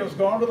Daniel's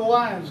going to the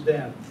lion's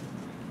den.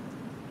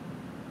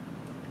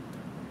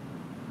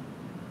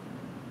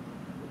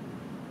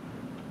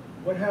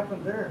 What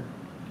happened there?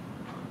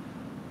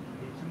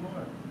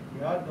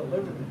 God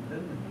delivered them,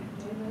 didn't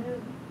he?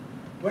 Amen.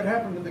 What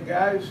happened to the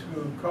guys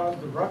who caused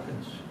the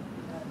ruckus?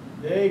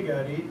 They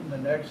got eaten the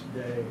next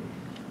day.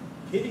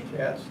 Kitty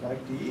cats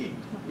like to eat.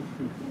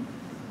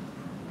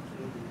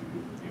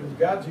 Does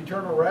God's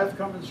eternal wrath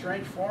come in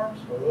strange forms?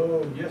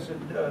 Oh, yes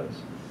it does.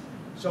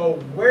 So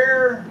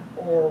where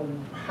or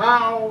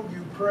how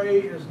you pray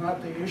is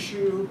not the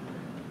issue.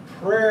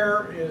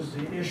 Prayer is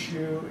the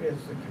issue.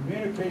 It's the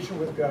communication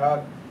with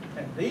God.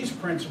 And these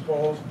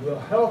principles will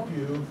help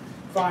you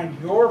find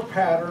your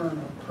pattern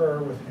of prayer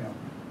with Him.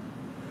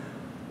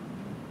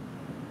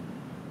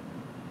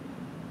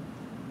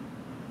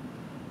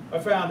 I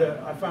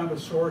found a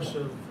source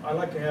of, I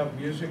like to have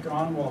music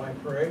on while I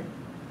pray.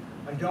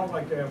 I don't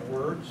like to have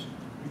words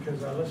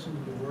because I listen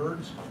to the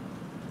words.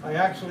 I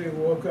actually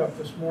woke up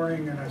this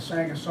morning and I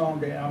sang a song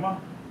to Emma.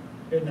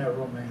 Isn't that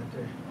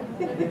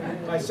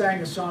romantic? I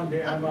sang a song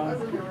to Emma.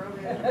 Wasn't a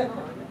romantic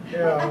song.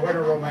 Yeah, what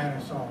a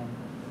romantic song.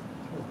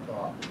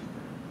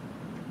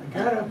 I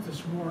got up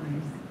this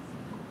morning,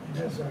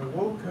 and as I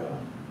woke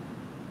up,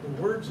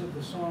 the words of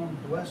the song,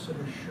 Blessed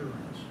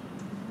Assurance,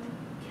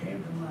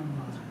 came to my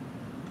mind.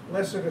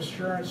 Blessed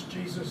assurance,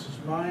 Jesus is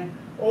mine.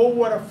 Oh,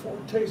 what a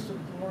foretaste of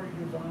glory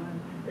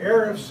divine,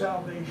 heir of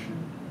salvation.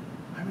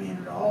 I mean,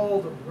 and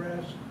all the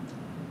rest.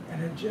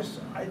 And it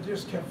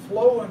just kept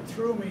flowing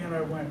through me, and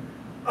I went,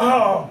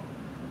 oh,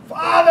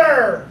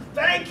 Father,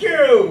 thank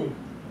you.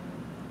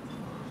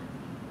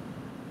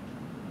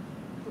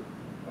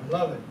 I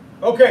love it.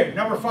 Okay,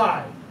 number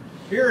 5.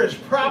 Here is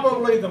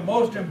probably the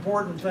most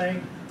important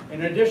thing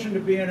in addition to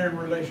being in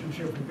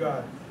relationship with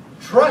God.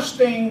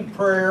 Trusting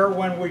prayer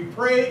when we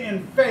pray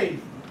in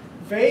faith.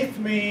 Faith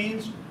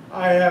means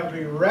I have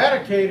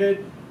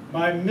eradicated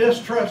my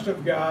mistrust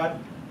of God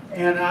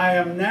and I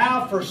am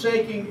now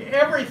forsaking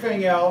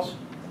everything else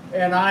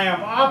and I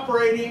am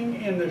operating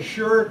in the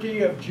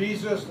surety of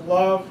Jesus'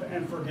 love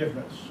and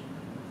forgiveness.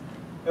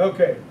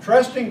 Okay,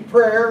 trusting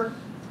prayer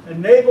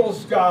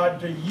enables God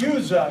to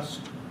use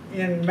us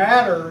in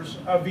matters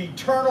of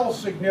eternal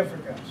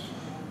significance.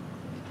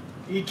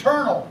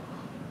 Eternal.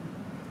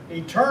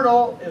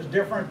 Eternal is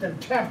different than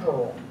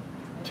temporal.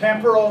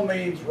 Temporal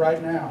means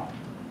right now.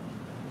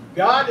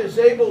 God is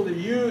able to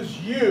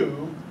use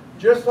you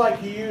just like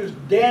He used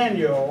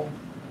Daniel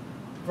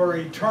for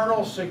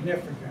eternal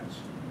significance.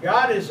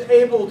 God is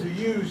able to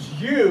use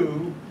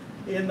you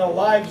in the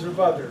lives of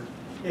others.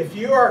 If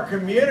you are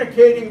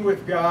communicating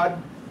with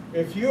God,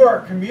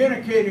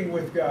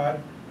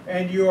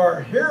 and you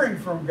are hearing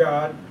from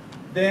God,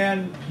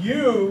 then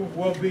you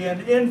will be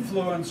an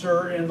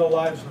influencer in the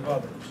lives of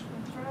others.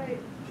 That's right.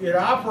 It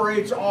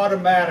operates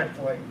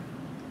automatically.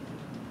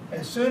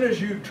 As soon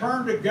as you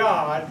turn to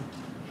God,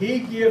 He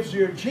gives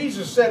you,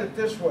 Jesus said it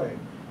this way,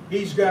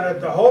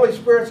 the Holy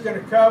Spirit's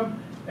going to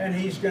come and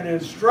He's going to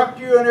instruct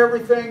you in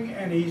everything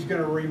and He's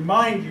going to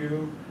remind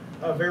you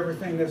of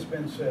everything that's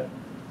been said.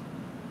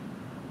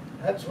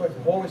 That's what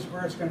the Holy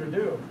Spirit's going to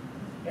do.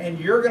 And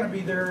you're going to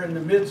be there in the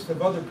midst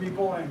of other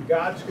people and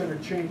God's going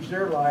to change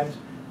their lives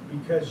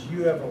because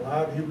you have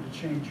allowed Him to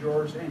change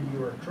yours and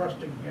you are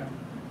trusting Him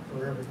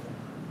for everything.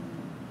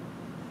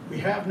 We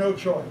have no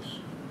choice.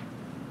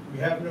 We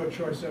have no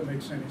choice that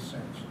makes any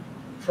sense.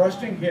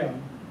 Trusting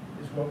Him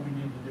is what we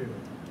need to do.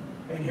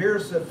 And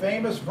here's the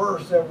famous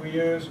verse that we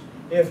use.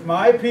 If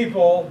my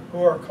people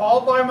who are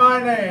called by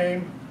my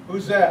name,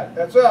 who's that?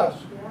 That's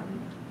us.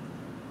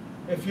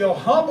 If you'll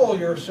humble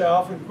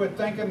yourself and quit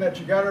thinking that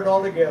you got it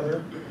all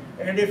together,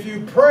 and if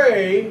you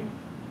pray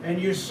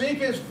and you seek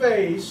His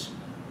face,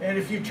 and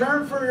if you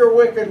turn from your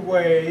wicked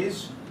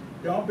ways,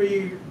 don't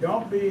be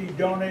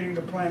donating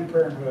to Planned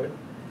Parenthood,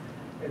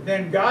 and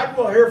then God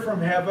will hear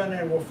from heaven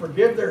and will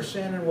forgive their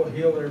sin and will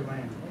heal their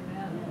land.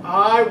 Amen.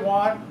 I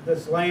want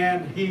this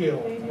land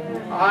healed.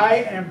 Amen.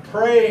 I am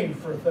praying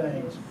for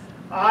things.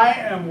 I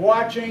am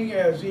watching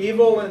as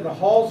evil in the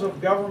halls of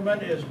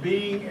government is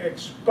being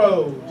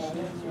exposed.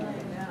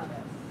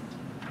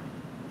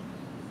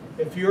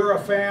 If you're a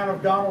fan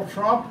of Donald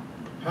Trump,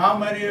 how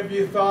many of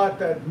you thought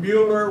that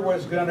Mueller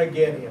was going to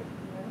get him?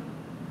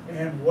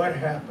 And what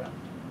happened?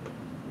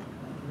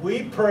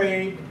 We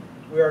prayed.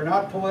 We are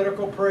not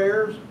political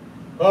prayers.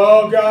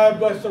 Oh, God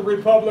bless the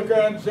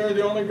Republicans. They're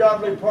the only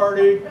godly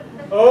party.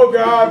 Oh,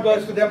 God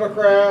bless the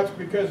Democrats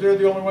because they're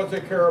the only ones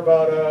that care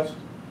about us.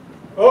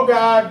 Oh,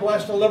 God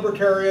bless the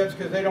Libertarians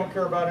because they don't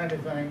care about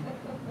anything.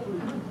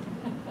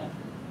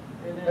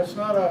 That's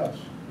not us.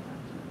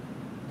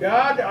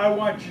 God, I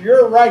want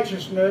your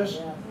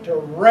righteousness to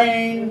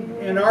reign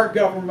in our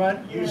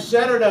government. You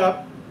set it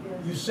up.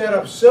 You set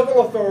up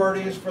civil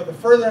authorities for the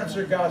furtherance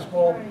of the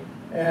gospel.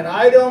 And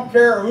I don't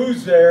care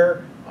who's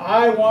there.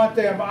 I want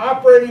them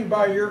operating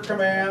by your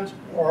commands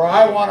or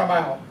I want them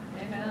out.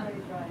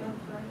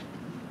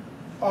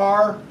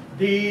 R,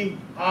 D,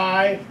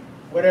 I,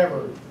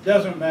 whatever.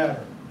 Doesn't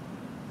matter.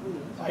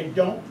 I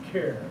don't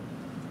care.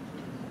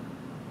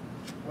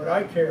 What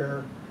I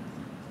care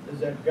is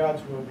that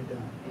God's will be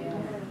done.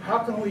 How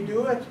can we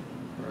do it?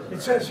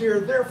 It says here,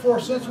 therefore,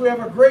 since we have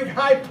a great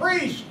high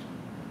priest.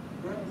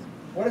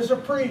 What is a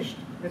priest?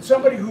 It's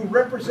somebody who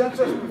represents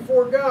us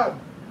before God.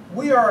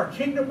 We are a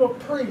kingdom of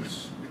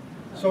priests.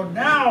 So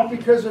now,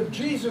 because of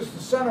Jesus,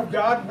 the Son of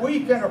God,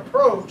 we can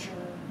approach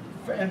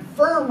and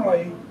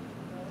firmly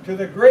to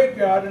the great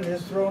God and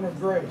His throne of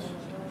grace.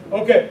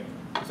 Okay,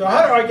 so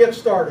how do I get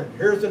started?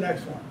 Here's the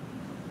next one.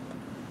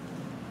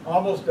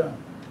 Almost done.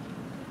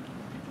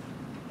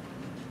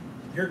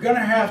 You're going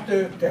to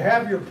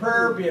have your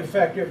prayer be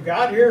effective.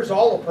 God hears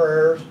all the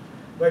prayers,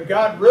 but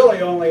God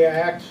really only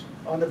acts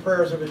on the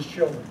prayers of His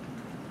children.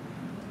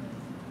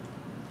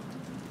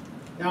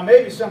 Now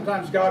maybe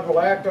sometimes God will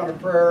act on a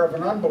prayer of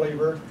an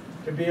unbeliever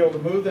to be able to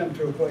move them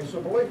to a place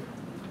of belief.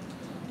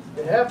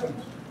 It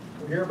happens.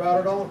 We hear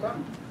about it all the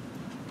time.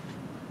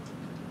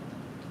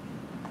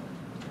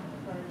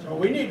 So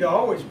we need to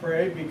always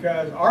pray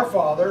because our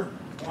Father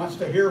wants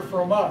to hear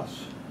from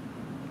us.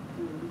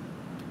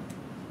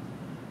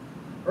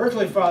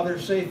 Earthly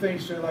fathers say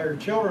things to their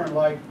children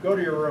like, go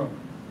to your room.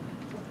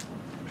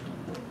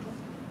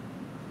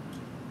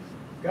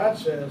 God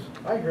says,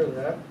 I hear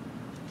that.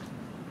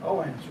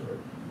 I'll answer it.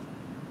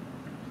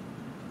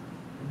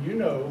 And you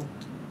know,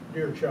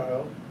 dear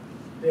child,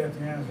 that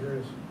the answer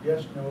is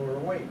yes, no, or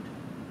wait.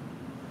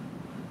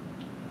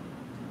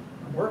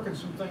 I'm working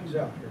some things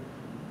out here,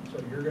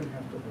 so you're going to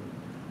have to wait.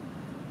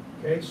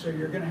 Okay, so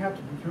you're going to have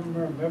to become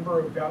a member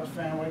of God's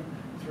family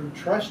through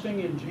trusting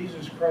in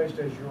Jesus Christ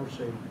as your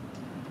Savior.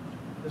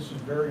 This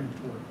is very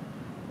important.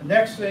 The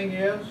next thing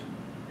is,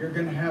 you're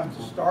going to have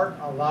to start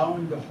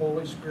allowing the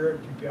Holy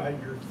Spirit to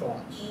guide your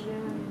thoughts.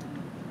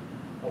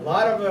 A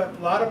lot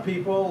of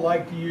people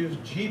like to use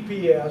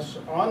GPS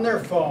on their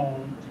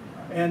phone,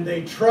 and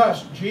they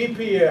trust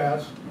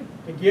GPS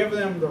to give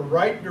them the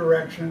right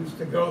directions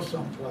to go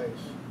someplace.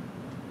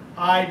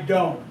 I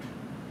don't.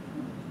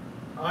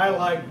 I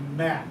like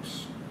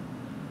maps.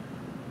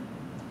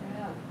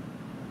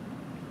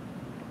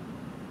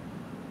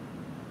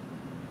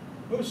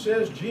 Who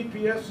says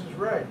GPS is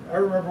right? I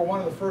remember one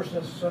of the first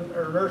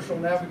inertial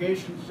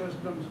navigation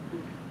systems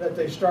that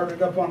they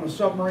started up on the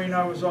submarine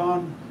I was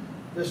on.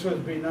 This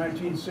would be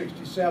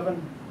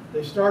 1967.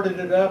 They started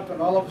it up,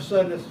 and all of a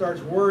sudden it starts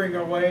whirring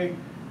away.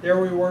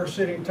 There we were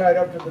sitting tied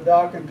up to the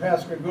dock in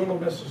Pascagoula,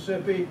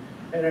 Mississippi,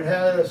 and it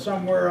had us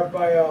somewhere up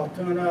by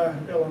Altoona,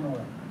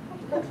 Illinois.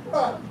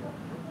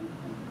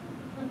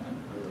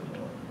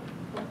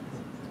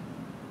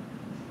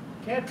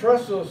 Can't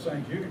trust those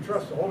things. You can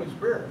trust the Holy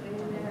Spirit.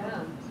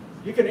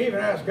 You can even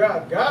ask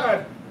God,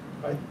 God,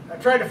 I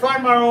tried to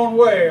find my own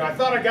way. I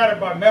thought I got it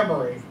by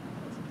memory.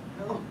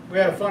 We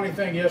had a funny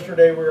thing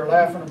yesterday. We were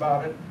laughing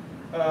about it.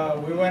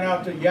 We went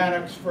out to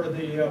Yannick's for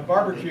the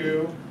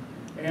barbecue,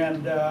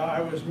 and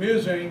I was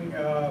musing.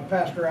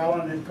 Pastor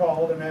Allen had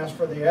called and asked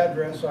for the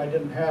address. I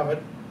didn't have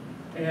it,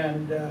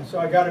 and so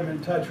I got him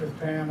in touch with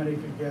Pam, and he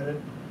could get it.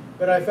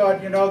 But I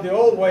thought, you know, the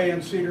old way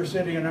in Cedar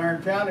City and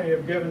Iron County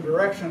of giving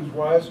directions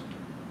was,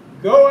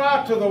 go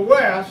out to the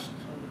west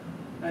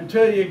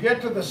until you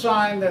get to the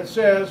sign that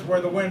says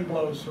where the wind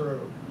blows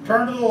through.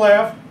 Turn to the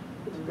left,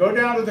 go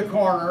down to the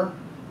corner,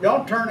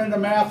 don't turn into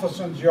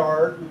Matheson's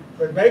yard,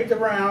 but make the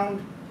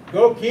round,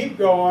 keep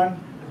going,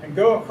 and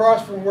go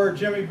across from where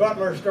Jimmy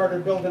Butler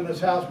started building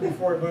his house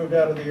before he moved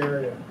out of the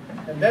area.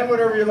 And then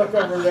whenever you look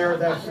over there,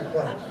 that's the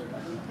place.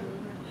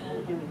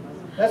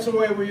 That's the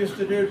way we used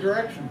to do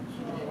directions.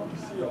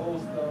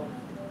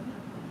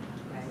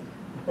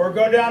 Or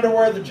go down to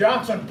where the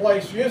Johnson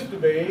place used to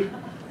be,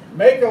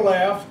 make a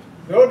left,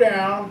 go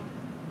down.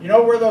 You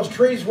know where those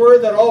trees were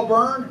that all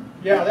burned?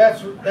 Yeah,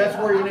 that's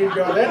where you need to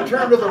go. Then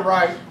turn to the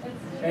right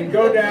and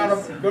go down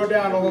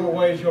a little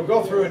ways. You'll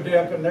go through a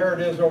dip, and there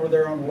it is over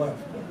there on the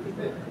left.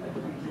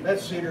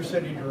 That's Cedar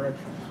City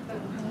directions.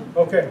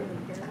 Okay.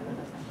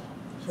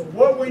 So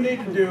what we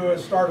need to do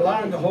is start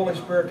allowing the Holy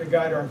Spirit to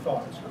guide our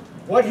thoughts.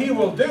 What He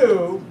will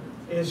do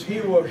is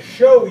He will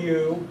show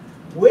you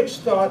which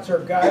thoughts are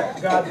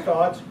God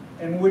thoughts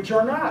and which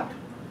are not.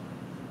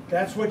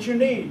 That's what you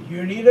need.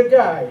 You need a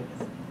guide.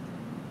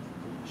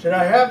 Should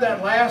I have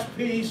that last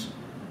piece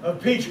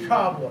of peach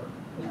cobbler?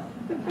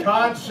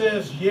 Todd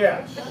says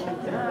yes.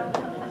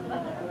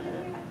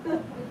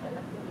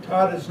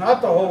 Todd is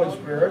not the Holy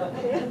Spirit.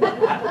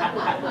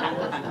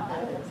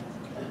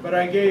 But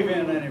I gave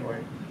in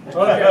anyway.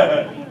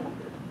 Okay.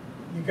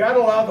 You got to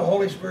allow the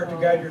Holy Spirit to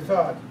guide your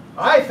thoughts.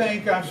 I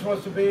think I'm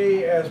supposed to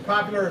be as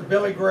popular as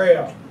Billy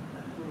Graham.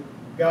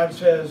 God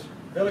says,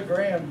 Billy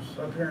Graham's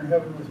up here in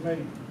heaven with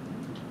me.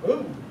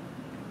 Ooh,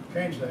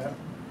 change that.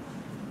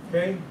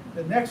 Okay?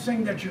 The next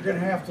thing that you're going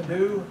to have to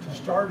do to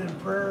start in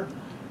prayer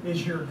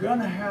is you're going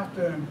to have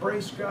to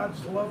embrace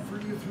God's love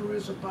for you through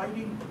His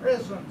abiding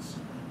presence.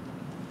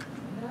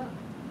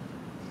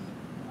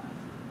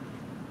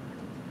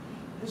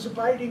 His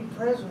abiding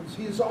presence.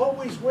 He is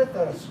always with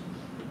us.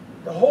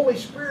 The Holy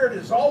Spirit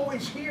is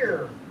always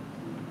here.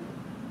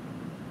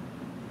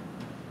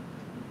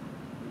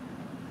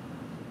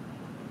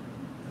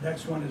 The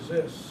next one is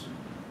this.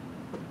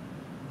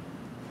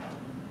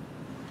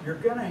 You're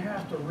going to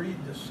have to read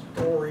the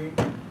story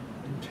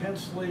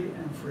intensely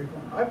and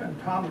frequently. I've been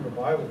pounding the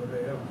Bible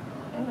today, haven't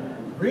I?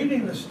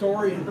 Reading the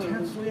story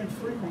intensely and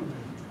frequently.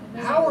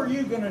 How are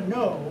you going to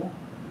know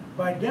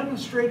by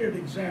demonstrated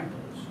examples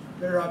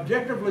that are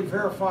objectively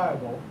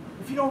verifiable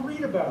if you don't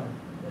read about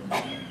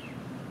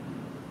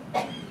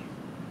it?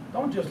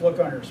 Don't just look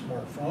on your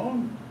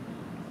smartphone.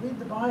 Read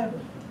the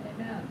Bible.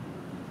 Amen.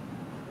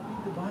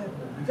 Read the Bible.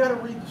 You got to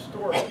read the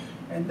story.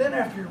 And then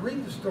after you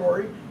read the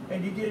story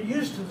and you get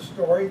used to the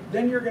story,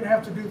 then you're going to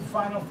have to do the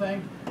final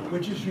thing,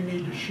 which is you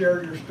need to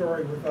share your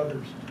story with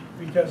others.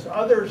 Because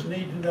others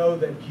need to know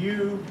that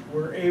you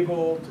were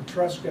able to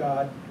trust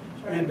God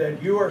and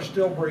that you are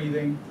still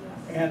breathing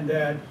and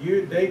that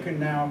they can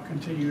now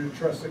continue to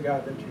trust the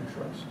God that you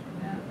trust.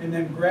 And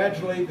then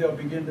gradually they'll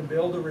begin to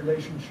build the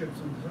relationships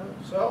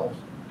themselves.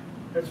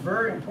 It's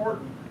very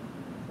important.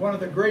 One of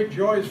the great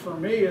joys for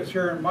me is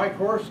hearing Mike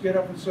Horst get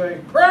up and say,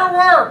 "Prayer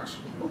works!"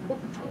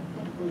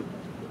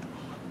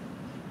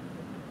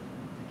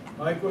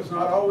 Mike was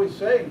not always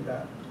saying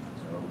that.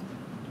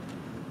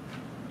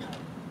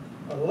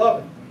 I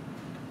love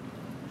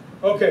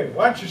it. Okay,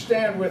 why don't you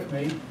stand with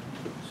me?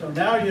 So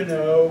now you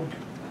know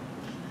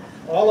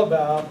all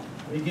about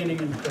beginning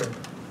in prayer.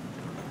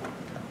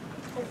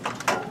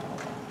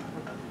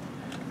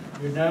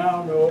 You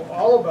now know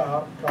all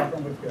about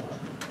talking with God.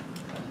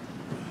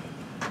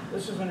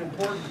 This is an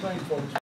important thing, folks.